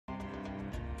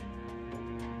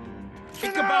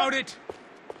Think about it.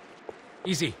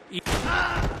 Easy.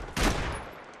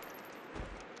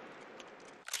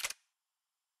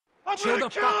 Chill the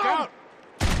fuck out.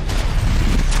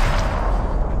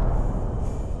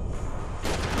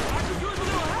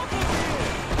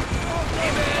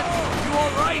 Hey man, you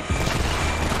all right?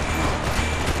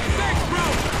 Thanks, bro.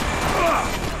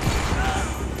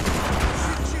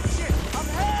 Shit! I'm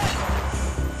hit.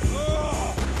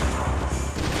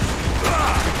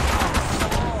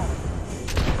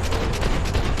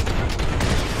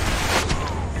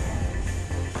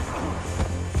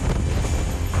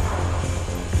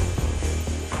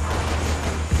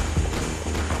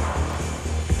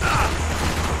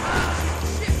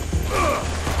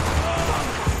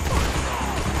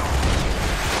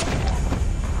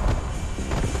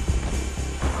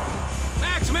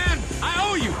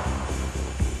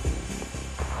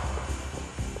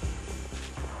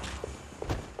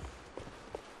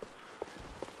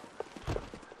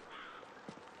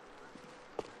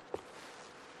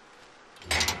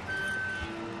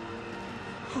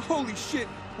 Holy shit!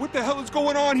 What the hell is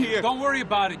going on here? Don't worry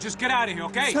about it. Just get out of here,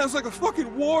 okay? Sounds like a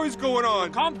fucking war is going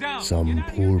on. Calm down. Some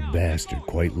poor bastard,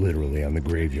 quite literally, on the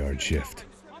graveyard shift.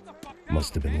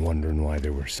 Must have been wondering why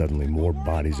there were suddenly more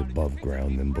bodies above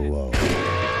ground than below.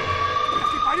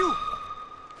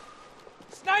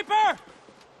 Sniper!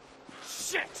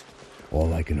 Shit!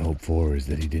 All I can hope for is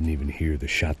that he didn't even hear the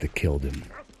shot that killed him.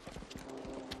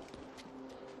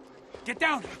 Get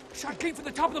down! Shot came from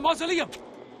the top of the mausoleum!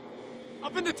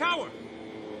 Up in the tower!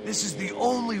 This is the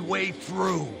only way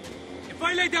through. If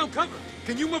I lay down cover,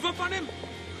 can you move up on him?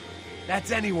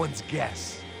 That's anyone's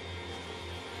guess.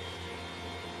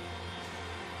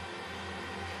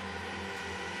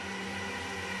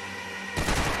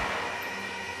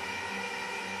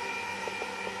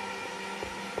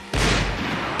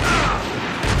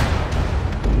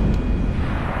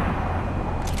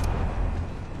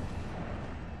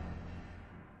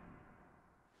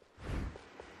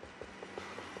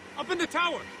 Up in the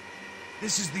tower!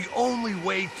 This is the only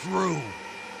way through.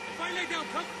 If I lay down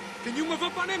cover, can you move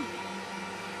up on him?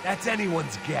 That's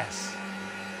anyone's guess.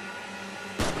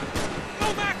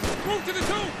 Go, Max! Move to the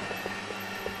tomb!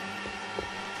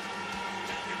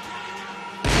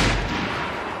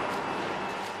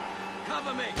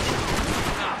 Cover me!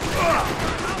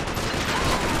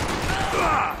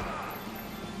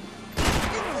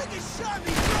 You fucking shot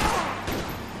me, bro!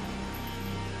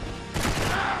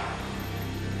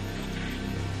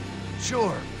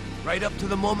 Sure, right up to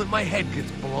the moment my head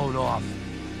gets blown off.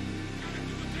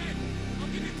 I'll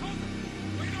give you cover.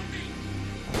 Wait on me.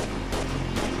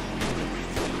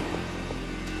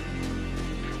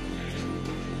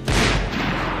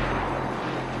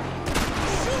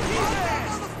 Shoot his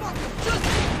ass! Motherfucker! Just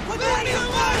put that in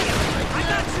line! I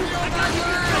got you!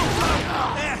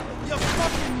 There, your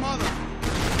fucking mother!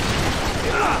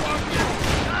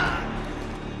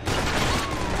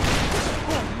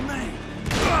 Oh, man!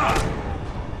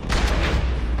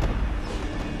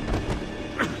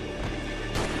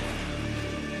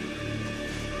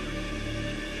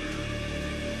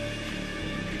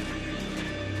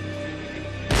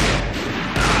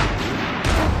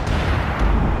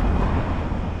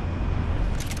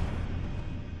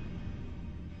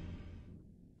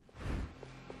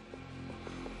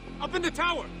 Up in the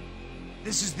tower!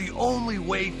 This is the only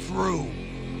way through.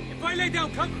 If I lay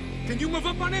down cover, can you move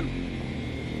up on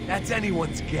him? That's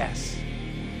anyone's guess.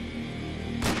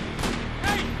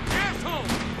 Hey, asshole!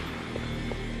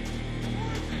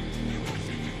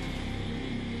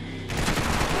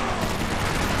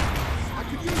 I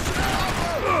could use some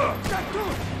help! Shot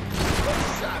through!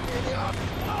 Shot me in the arm!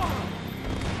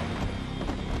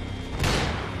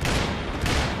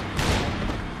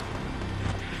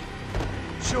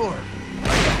 Sure.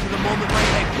 Right up to the moment my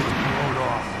head gets blown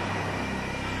off.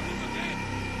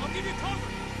 I'll give you cover.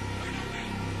 Wait on me.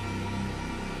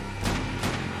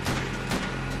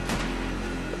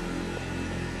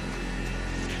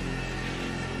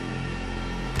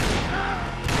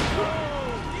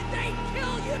 Did they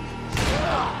kill you?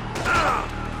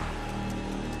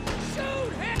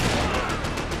 Shoot him!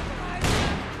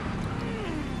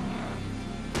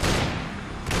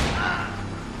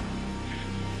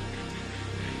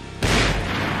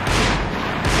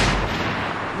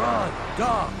 Run,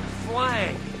 duck,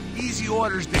 flank. Easy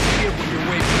orders to give when you're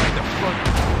way behind the front.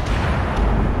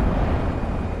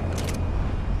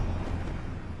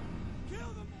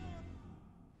 Kill them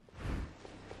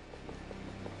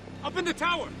all! Up in the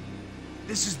tower!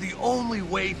 This is the only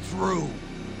way through.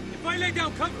 If I lay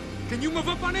down cover, can you move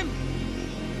up on him?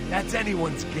 That's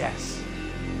anyone's guess.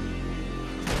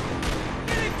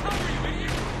 Get in cover, you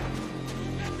idiot!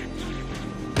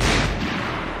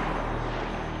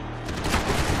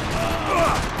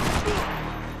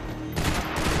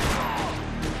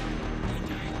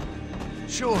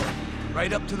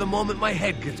 Right up to the moment my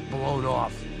head gets blown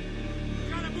off.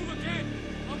 You gotta move again.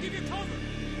 I'll give you cover.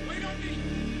 Wait on me.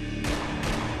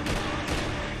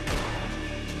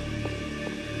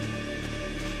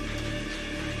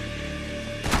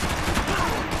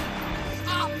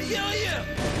 I'll kill you!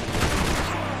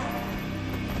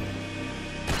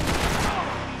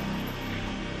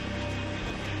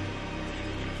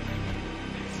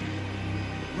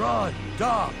 Run,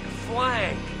 duck,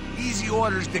 flank. Easy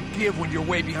orders to give when you're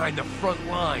way behind the front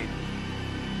line.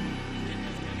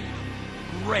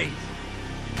 Great.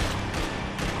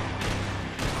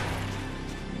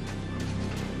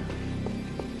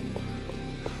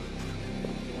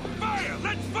 Fire!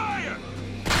 Let's fire!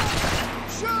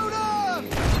 Shoot him!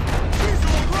 He's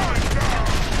alright now!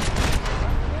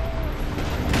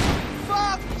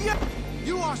 Fuck you!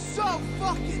 You are so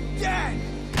fucking dead!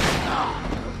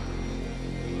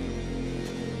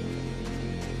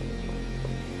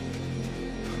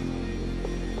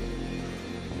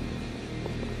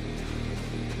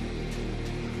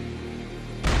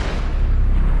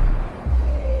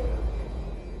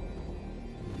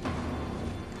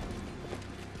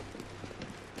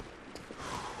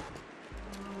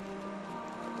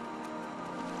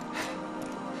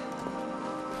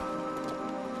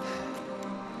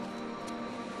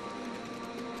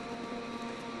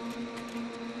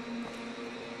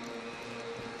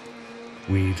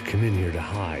 We'd come in here to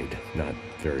hide, not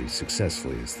very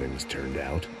successfully as things turned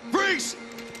out. Freeze!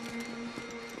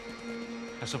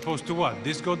 As opposed to what?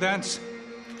 Disco dance?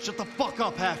 Shut the fuck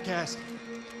up, half-caste!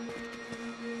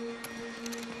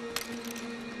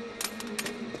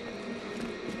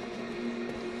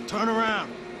 Turn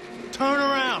around! Turn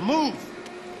around! Move!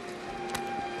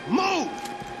 Move!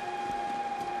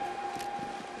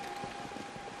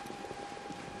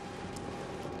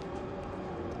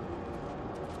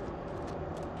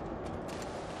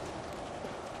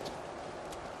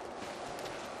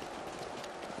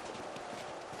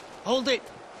 Hold it!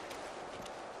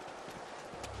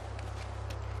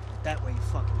 That way, you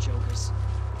fucking jokers.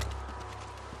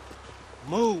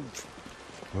 Move!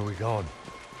 Where are we going?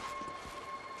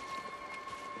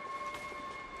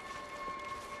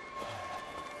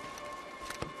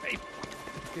 Hey,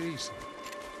 take it easy.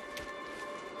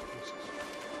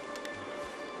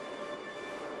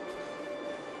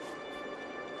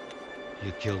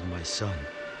 You killed my son.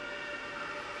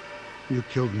 You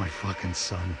killed my fucking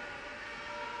son.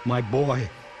 My boy.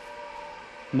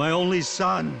 My only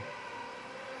son.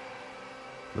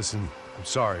 Listen, I'm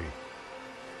sorry.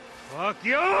 Fuck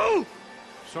you!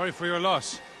 Sorry for your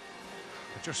loss.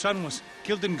 But your son was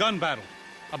killed in gun battle.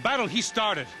 A battle he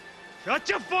started. Shut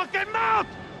your fucking mouth!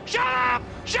 Shut up!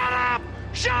 Shut up!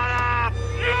 Shut up!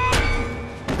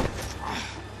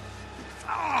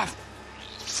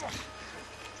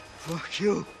 Fuck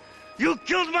you! You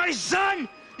killed my son!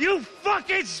 You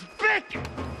fucking spick!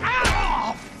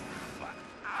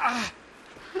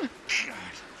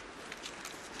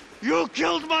 You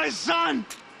killed my son!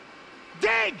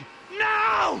 Dig!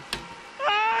 Now!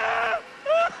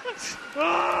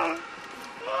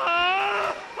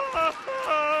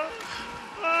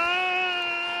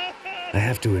 I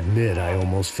have to admit, I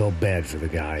almost felt bad for the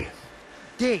guy.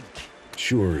 Dig!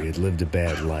 Sure, he had lived a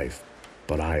bad life,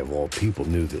 but I, of all people,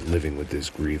 knew that living with this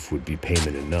grief would be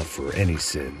payment enough for any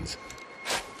sins.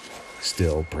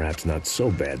 Still, perhaps not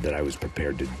so bad that I was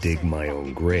prepared to dig my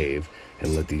own grave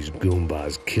and let these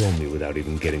goombas kill me without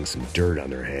even getting some dirt on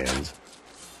their hands.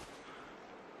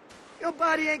 Your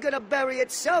body ain't gonna bury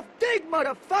itself. Dig,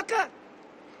 motherfucker!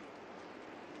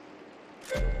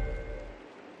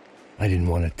 I didn't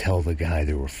want to tell the guy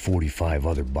there were 45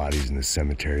 other bodies in the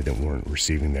cemetery that weren't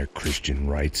receiving their Christian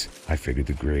rites. I figured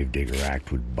the Gravedigger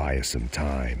Act would buy us some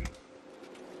time.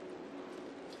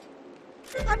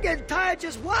 I'm getting tired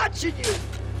just watching you!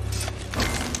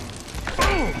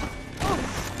 Boom! Oh,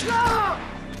 no!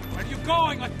 Where are you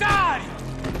going? Or die!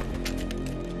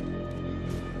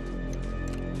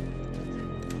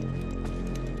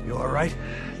 You all right?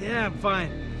 Yeah, I'm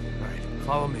fine. All right,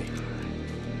 follow me.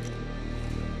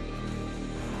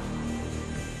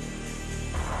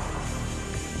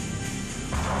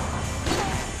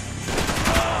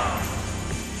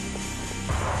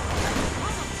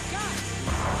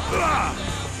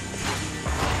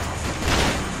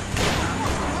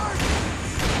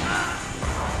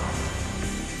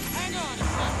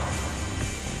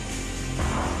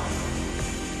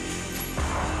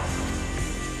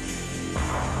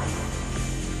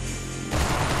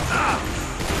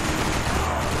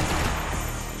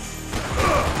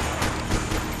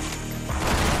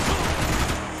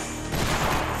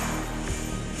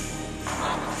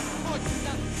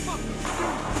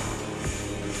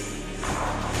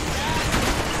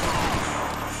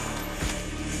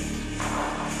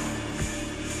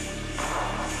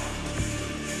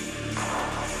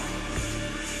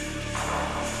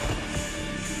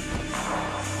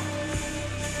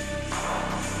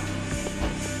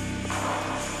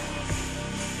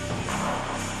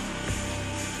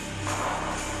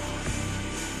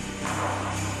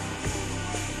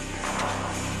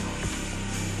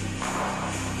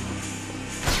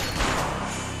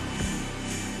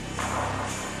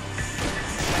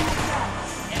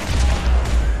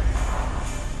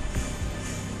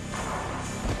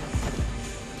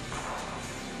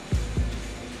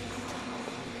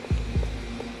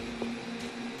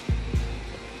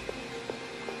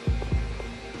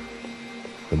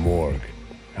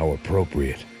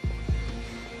 appropriate.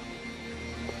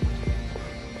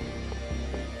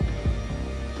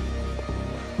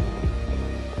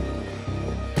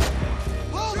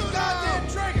 Pull the goddamn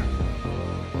trigger!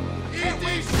 Eat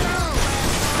these shells!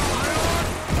 Move!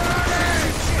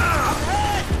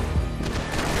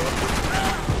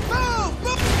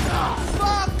 Move!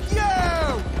 Fuck you!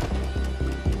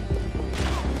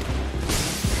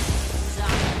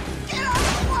 Get out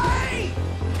of the way!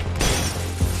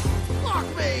 Fuck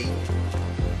me!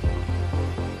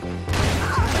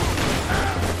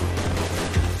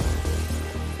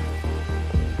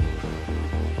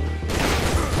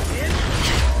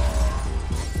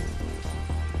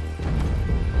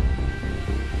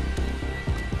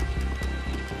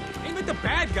 Aim at the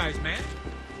bad guys, man.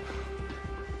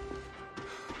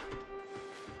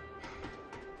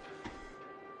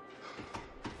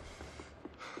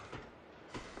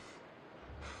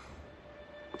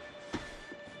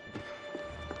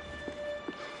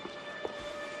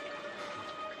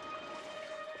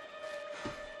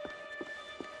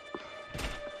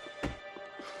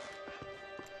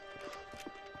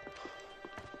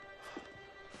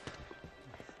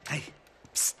 Hey,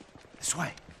 psst, this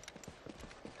way.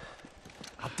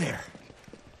 Up there.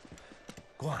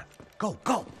 Go on. Go,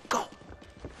 go, go.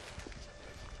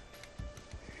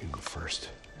 You can go first.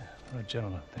 All right,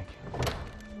 gentlemen, thank you.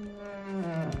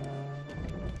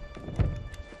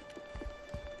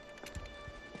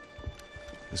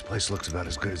 This place looks about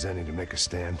as good as any to make a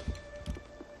stand.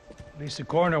 At least the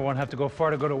coroner won't have to go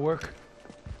far to go to work.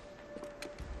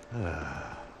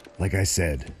 Like I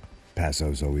said,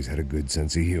 Passo's always had a good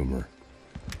sense of humor.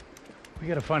 We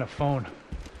gotta find a phone.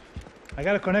 I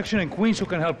got a connection in Queens who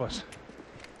can help us.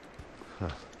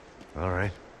 All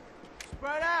right.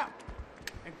 Spread out!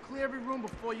 And clear every room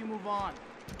before you move on.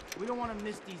 We don't want to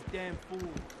miss these damn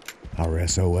fools. Our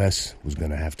SOS was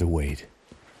gonna have to wait.